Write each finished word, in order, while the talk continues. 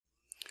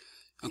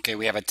Okay,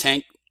 we have a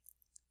tank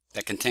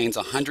that contains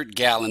 100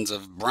 gallons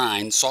of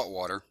brine, salt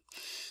water,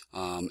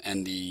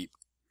 and the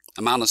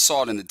amount of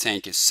salt in the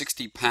tank is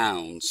 60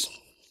 pounds.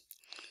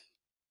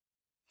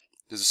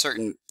 There's a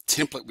certain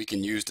template we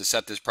can use to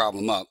set this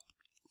problem up.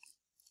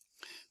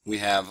 We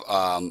have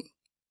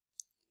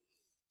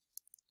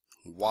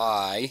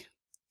Y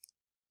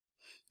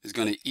is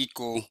going to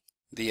equal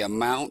the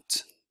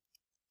amount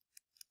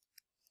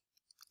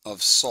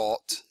of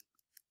salt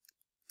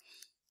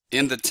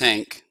in the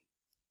tank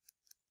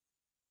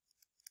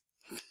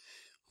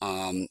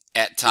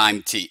at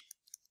time t.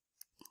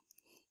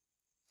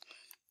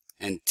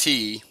 And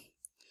t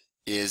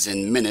is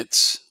in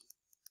minutes,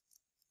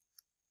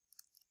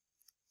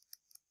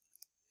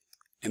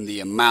 and the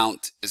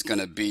amount is going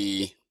to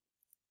be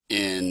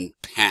in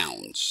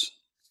pounds.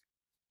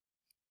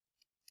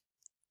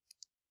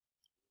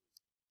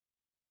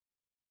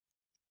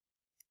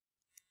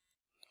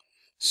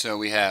 So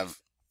we have,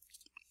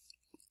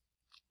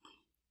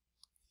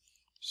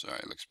 sorry,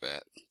 it looks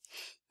bad.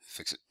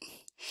 Fix it.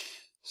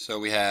 So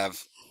we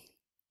have,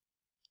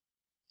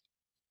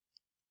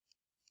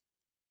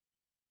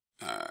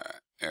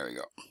 there we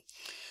go.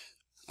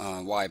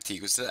 Y of t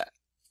equals to that.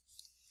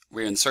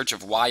 We're in search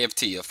of y of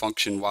t, a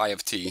function y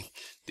of t,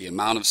 the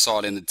amount of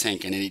salt in the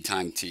tank at any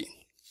time t.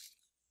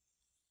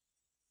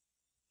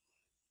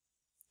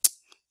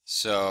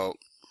 So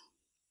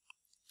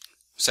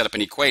set up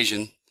an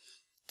equation.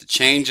 The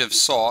change of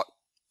salt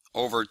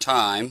over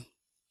time,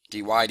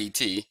 dy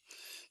dt,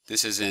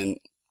 this is in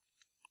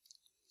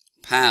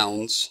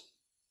pounds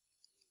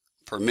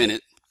per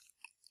minute,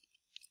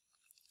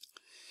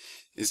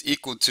 is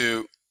equal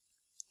to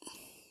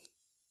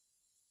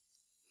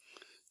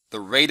the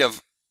rate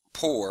of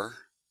pour,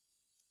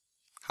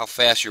 how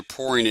fast you're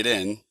pouring it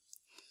in,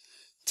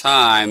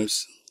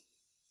 times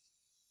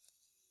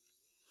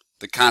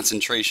the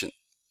concentration.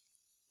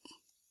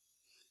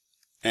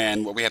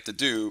 And what we have to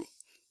do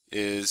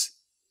is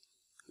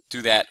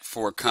do that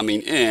for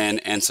coming in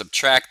and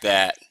subtract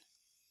that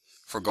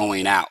for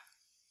going out.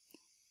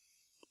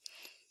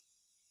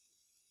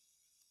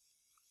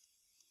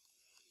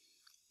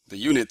 The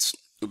units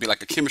will be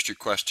like a chemistry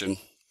question.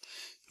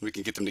 We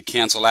can get them to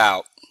cancel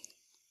out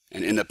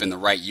and end up in the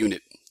right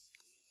unit.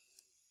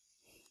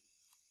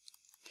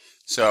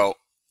 So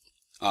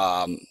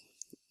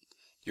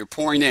you're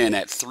pouring in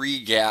at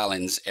 3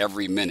 gallons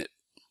every minute.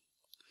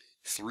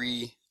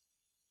 3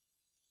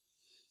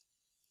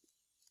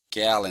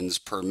 gallons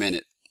per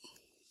minute.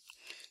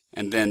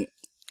 And then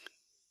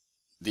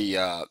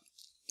the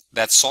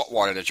that salt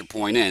water that you're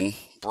pouring in,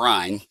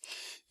 brine,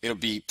 it'll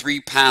be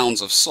 3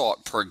 pounds of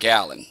salt per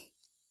gallon.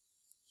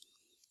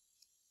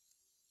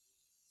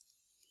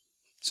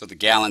 So the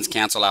gallons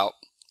cancel out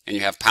and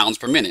you have pounds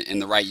per minute in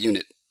the right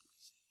unit.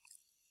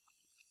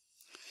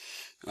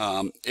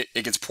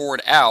 It gets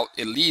poured out,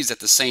 it leaves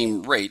at the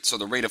same rate, so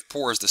the rate of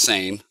pour is the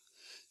same,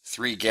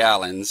 3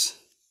 gallons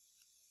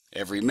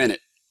every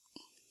minute.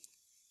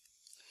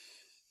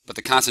 But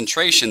the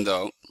concentration,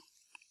 though,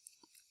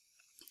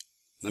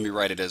 let me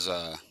write it as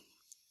a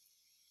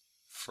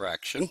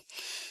fraction.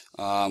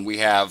 We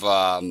have,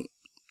 it's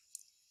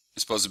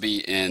supposed to be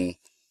in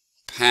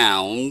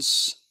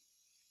pounds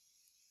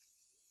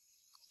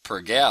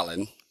per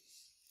gallon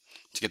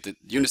to get the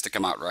units to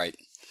come out right.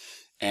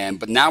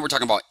 But now we're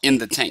talking about in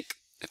the tank.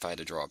 If I had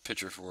to draw a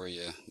picture for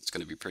you, it's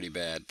going to be pretty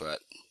bad, but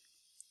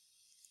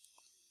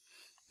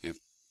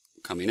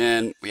coming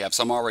in, we have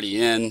some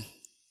already in.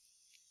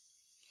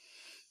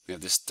 We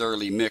have this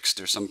thoroughly mixed,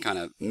 there's some kind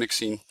of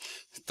mixing,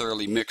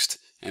 thoroughly mixed,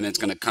 and it's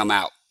going to come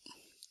out.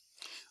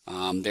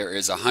 There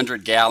is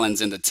 100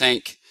 gallons in the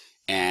tank,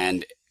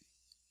 and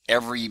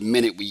every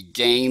minute we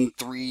gain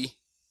 3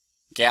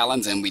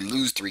 gallons and we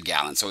lose 3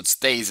 gallons. So it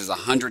stays as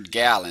 100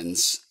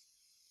 gallons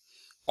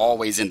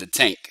always in the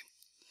tank.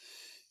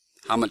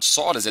 How much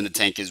salt is in the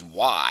tank is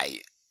y,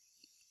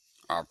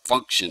 our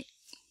function.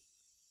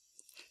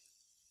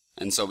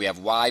 And so we have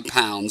y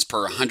pounds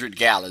per 100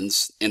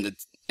 gallons in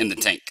the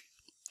tank.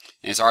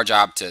 And it's our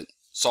job to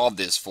solve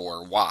this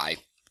for y.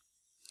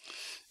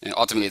 And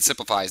ultimately it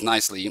simplifies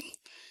nicely.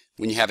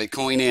 When you have it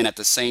going in at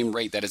the same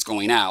rate that it's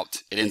going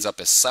out, it ends up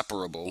as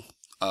separable.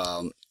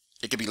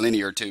 It could be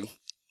linear too.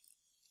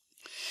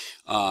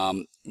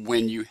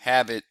 When you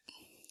have it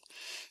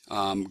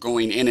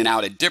going in and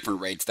out at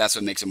different rates, that's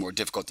what makes it more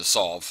difficult to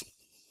solve.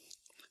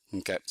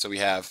 Okay, so we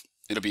have,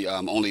 it'll be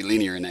only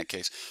linear in that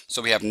case.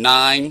 So we have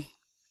 9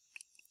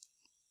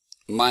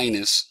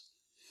 minus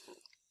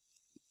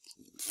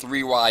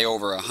 3y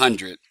over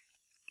 100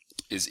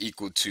 is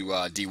equal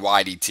to dy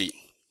dt.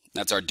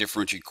 That's our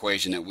differential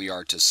equation that we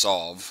are to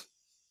solve.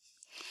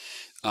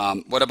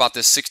 What about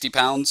this 60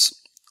 pounds?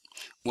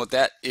 What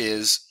that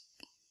is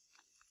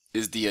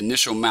the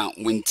initial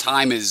amount. When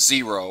time is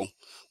 0,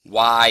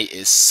 y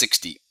is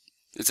 60.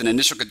 It's an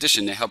initial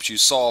condition that helps you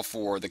solve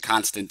for the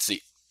constant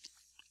c.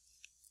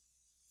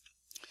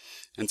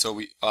 And so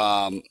we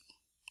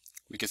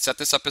could set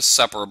this up as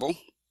separable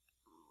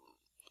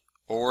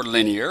or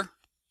linear.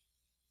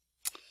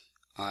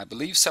 I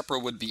believe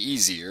separable would be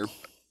easier.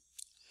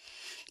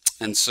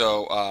 And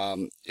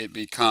so it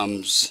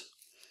becomes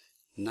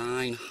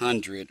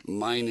 900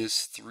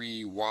 minus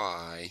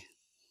 3y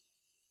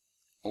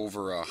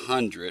over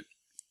 100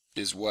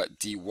 is what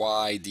dy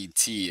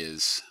dt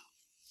is.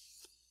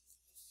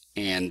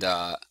 And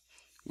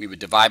we would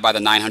divide by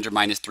the 900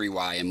 minus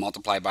 3y and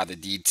multiply by the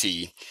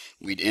dt.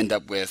 We'd end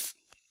up with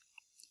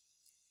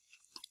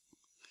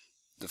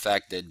the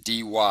fact that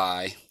dy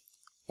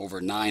over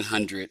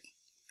 900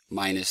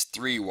 minus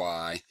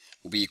 3y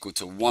will be equal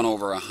to 1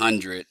 over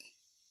 100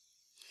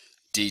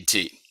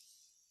 dt.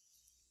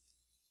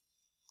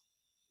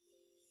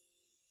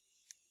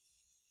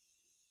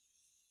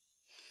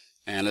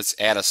 And let's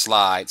add a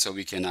slide so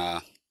we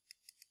can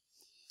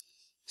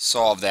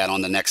solve that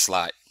on the next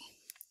slide.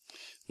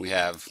 We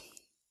have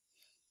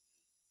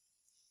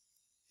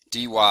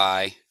dy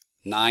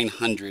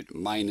 900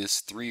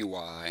 minus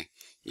 3y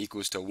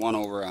equals to 1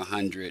 over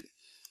 100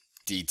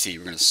 dt.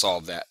 We're going to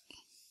solve that.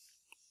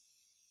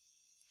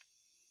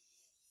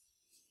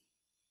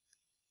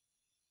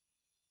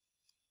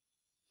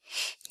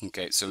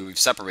 Okay, so we've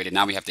separated.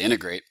 Now we have to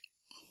integrate.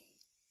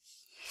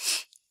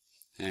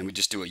 And we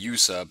just do a u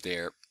sub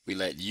there. We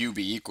let u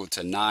be equal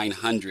to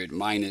 900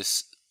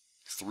 minus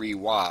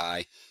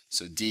 3y.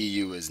 So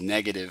du is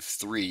negative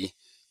 3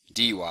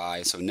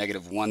 dy. So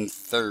negative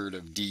 1/3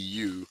 of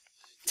du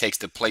takes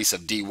the place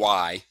of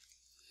dy.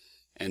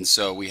 And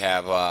so we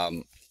have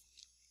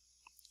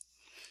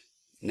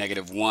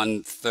negative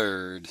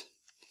 1/3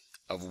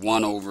 of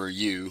 1 over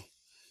u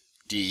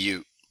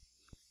du,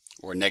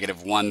 or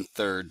negative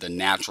 1/3 the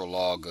natural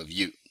log of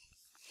u.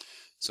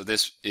 So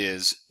this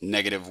is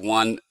negative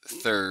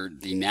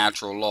 1/3 the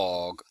natural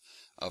log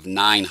of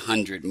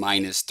 900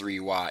 minus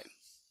 3y.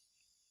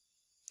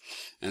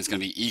 And it's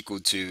going to be equal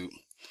to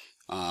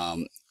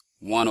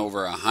 1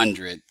 over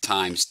 100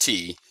 times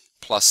t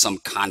plus some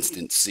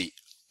constant c.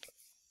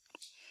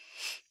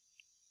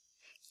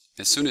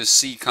 As soon as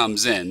c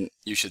comes in,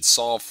 you should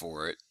solve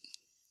for it.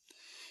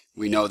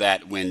 We know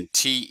that when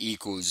t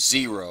equals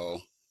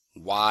 0,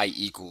 y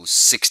equals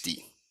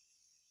 60.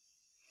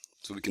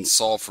 So we can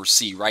solve for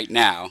c right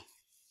now.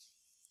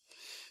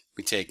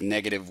 We take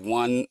negative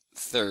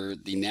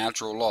 1/3 the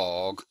natural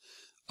log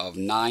of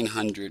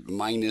 900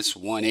 minus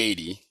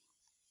 180,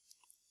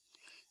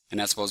 and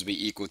that's supposed to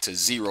be equal to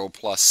 0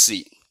 plus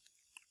c.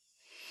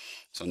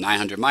 So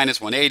 900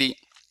 minus 180,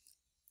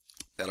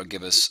 that'll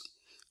give us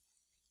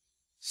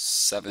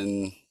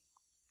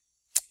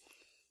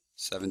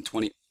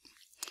 720.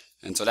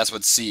 And so that's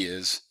what c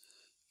is.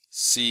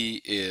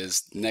 C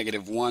is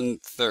negative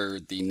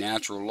 1/3 the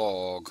natural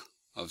log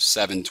of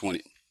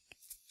 720.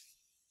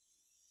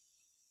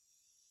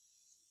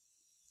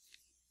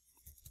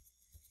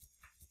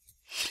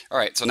 All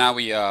right, so now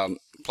we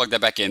plug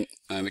that back in,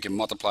 and we can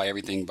multiply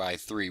everything by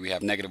 3. We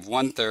have negative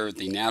 1/3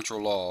 the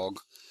natural log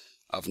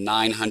of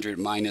 900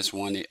 minus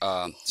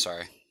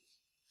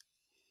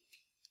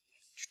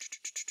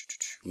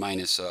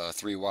minus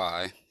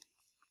 3y.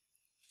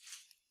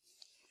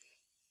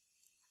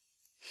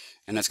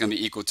 And that's going to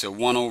be equal to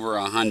 1 over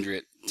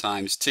 100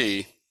 times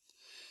t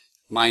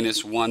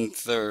minus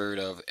 1/3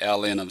 of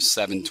ln of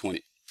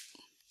 720.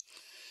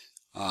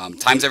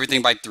 Times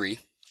everything by 3.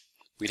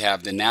 We'd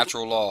have the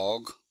natural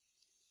log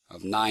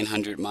of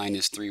 900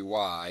 minus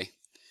 3y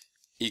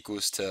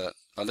equals to,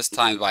 let's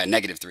times by a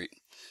negative 3.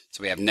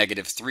 So we have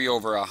negative 3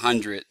 over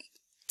 100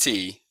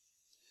 t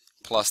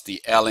plus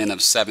the ln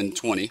of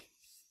 720.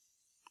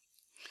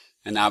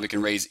 And now we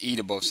can raise e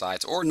to both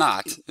sides, or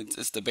not.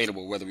 It's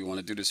debatable whether we want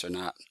to do this or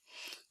not.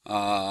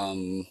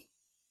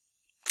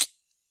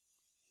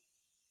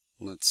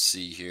 Let's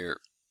see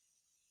here.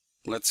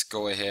 Let's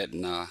go ahead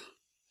and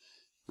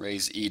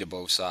raise e to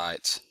both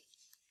sides.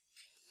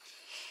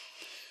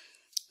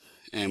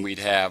 And we'd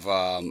have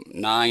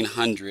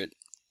 900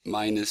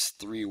 minus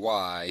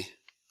 3y.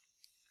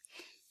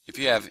 If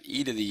you have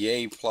e to the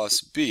a plus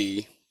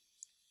b,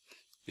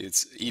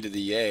 it's e to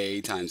the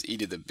a times e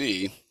to the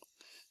b.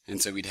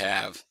 And so we'd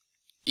have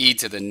e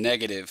to the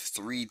negative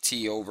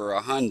 3t over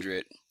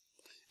 100.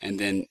 And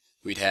then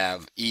we'd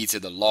have e to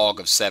the log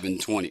of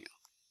 720.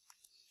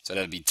 So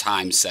that would be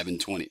times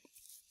 720.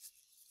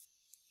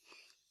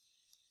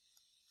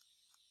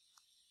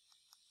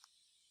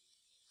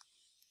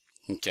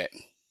 Okay,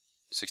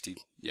 60.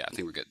 Yeah, I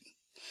think we're good.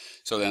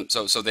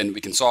 So then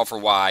we can solve for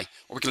y,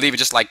 or we can leave it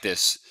just like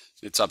this.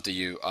 It's up to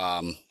you.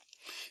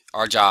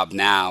 Our job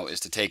now is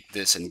to take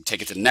this and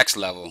take it to the next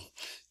level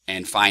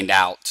and find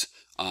out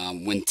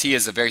when t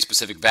is a very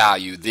specific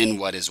value, then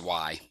what is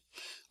y?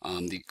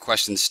 The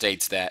question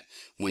states that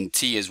when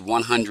t is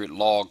 100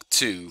 log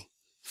 2,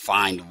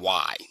 find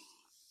y.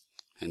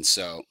 And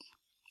so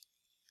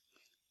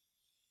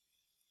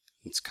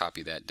let's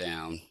copy that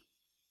down.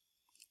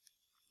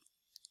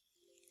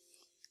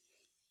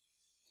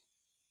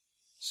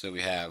 So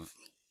we have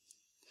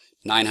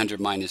 900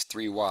 minus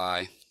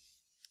 3y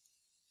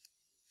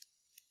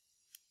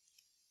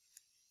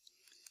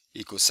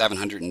equals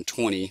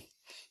 720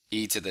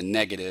 e to the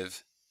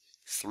negative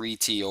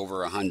 3t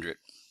over 100.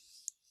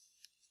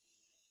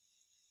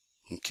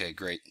 Okay,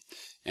 great.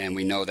 And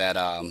we know that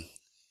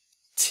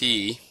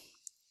t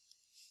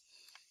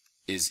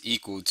is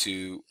equal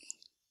to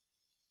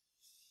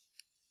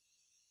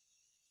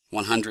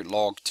 100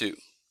 log 2.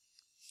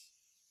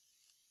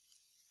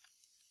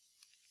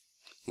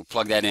 We'll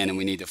plug that in and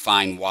we need to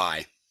find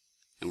y,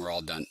 and we're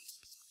all done.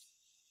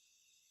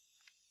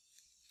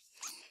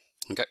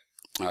 Okay,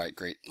 all right,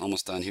 great,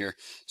 almost done here.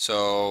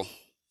 So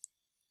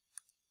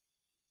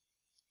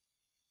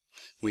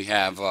we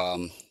have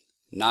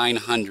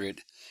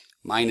 900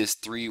 minus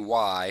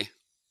 3y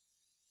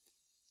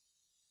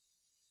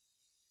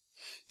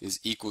is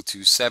equal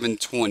to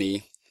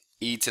 720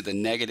 e to the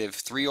negative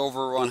 3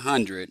 over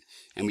 100,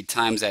 and we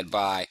times that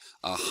by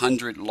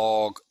 100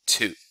 log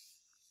 2.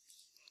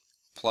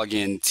 Plug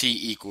in t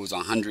equals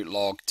 100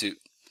 log 2.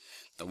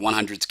 The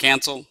 100s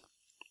cancel,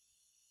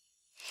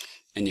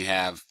 and you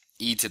have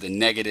e to the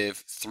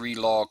negative 3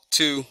 log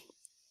 2.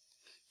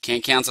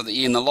 Can't cancel the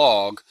e and the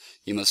log.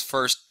 You must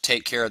first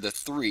take care of the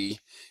 3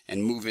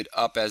 and move it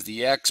up as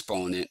the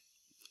exponent,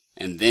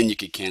 and then you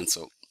could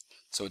cancel.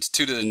 So it's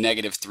 2 to the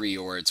negative 3,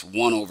 or it's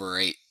 1 over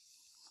 8.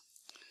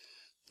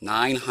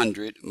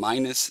 900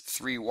 minus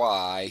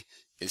 3y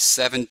is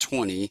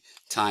 720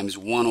 times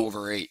 1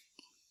 over 8.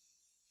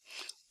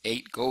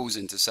 8 goes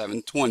into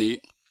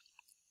 720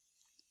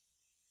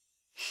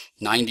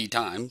 90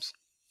 times.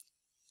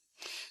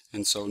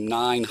 And so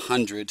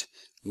 900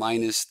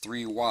 minus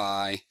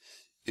 3y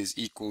is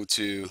equal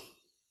to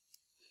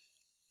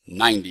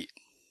 90.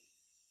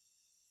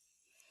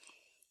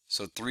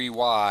 So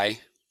 3y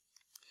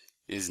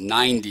is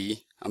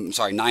 90. I'm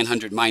sorry,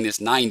 900 minus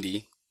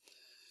 90.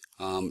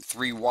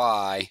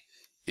 3y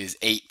is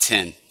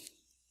 810.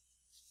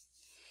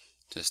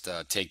 Just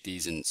take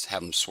these and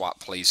have them swap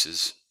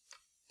places.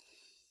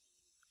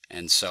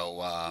 And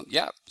so,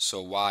 yeah,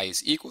 so y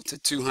is equal to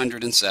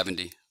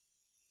 270.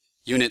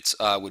 Units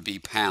would be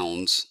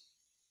pounds.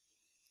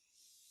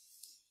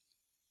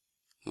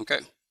 Okay.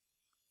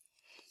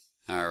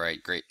 All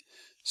right, great.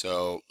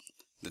 So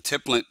the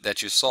template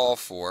that you solve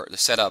for, the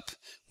setup,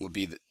 would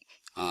be that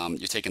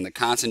you're taking the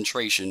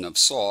concentration of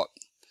salt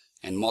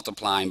and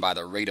multiplying by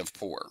the rate of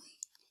pour.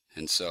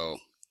 And so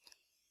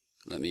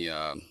let me,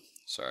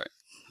 sorry,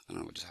 I don't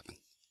know what just happened.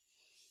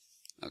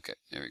 Okay,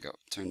 there we go.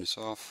 Turn this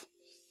off.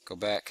 Go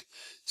back.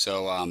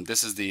 So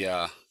this is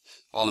the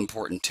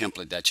all-important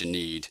template that you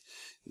need,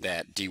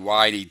 that dy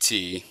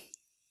dt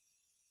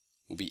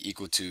will be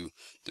equal to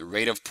the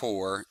rate of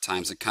pour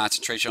times the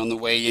concentration on the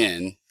way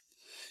in,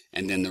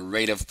 and then the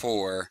rate of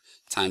pour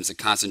times the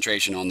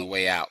concentration on the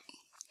way out.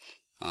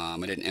 I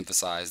didn't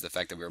emphasize the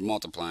fact that we were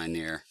multiplying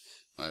there,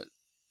 but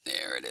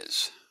there it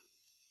is.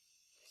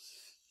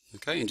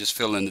 Okay, and just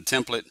fill in the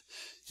template.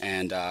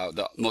 And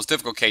the most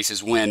difficult case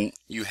is when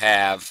you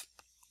have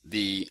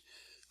the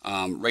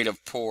rate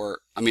of pour,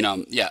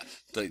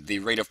 the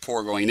rate of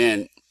pour going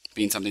in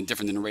being something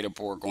different than the rate of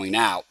pour going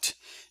out.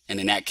 And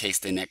in that case,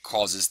 then that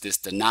causes this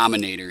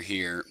denominator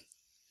here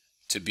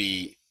to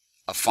be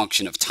a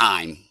function of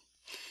time.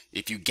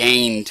 If you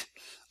gained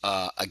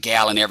a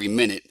gallon every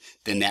minute,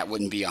 then that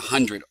wouldn't be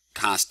 100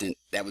 constant,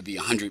 that would be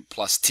 100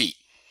 plus t.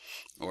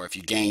 Or if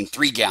you gain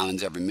 3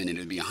 gallons every minute, it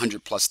would be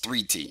 100 plus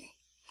 3t.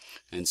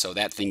 And so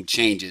that thing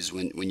changes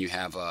when you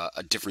have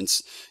a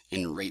difference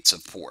in rates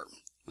of pour.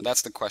 Well,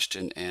 that's the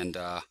question, and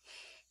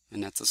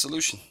that's the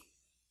solution.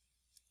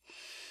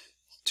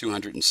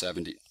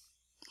 270.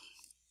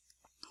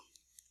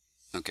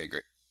 Okay,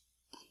 great.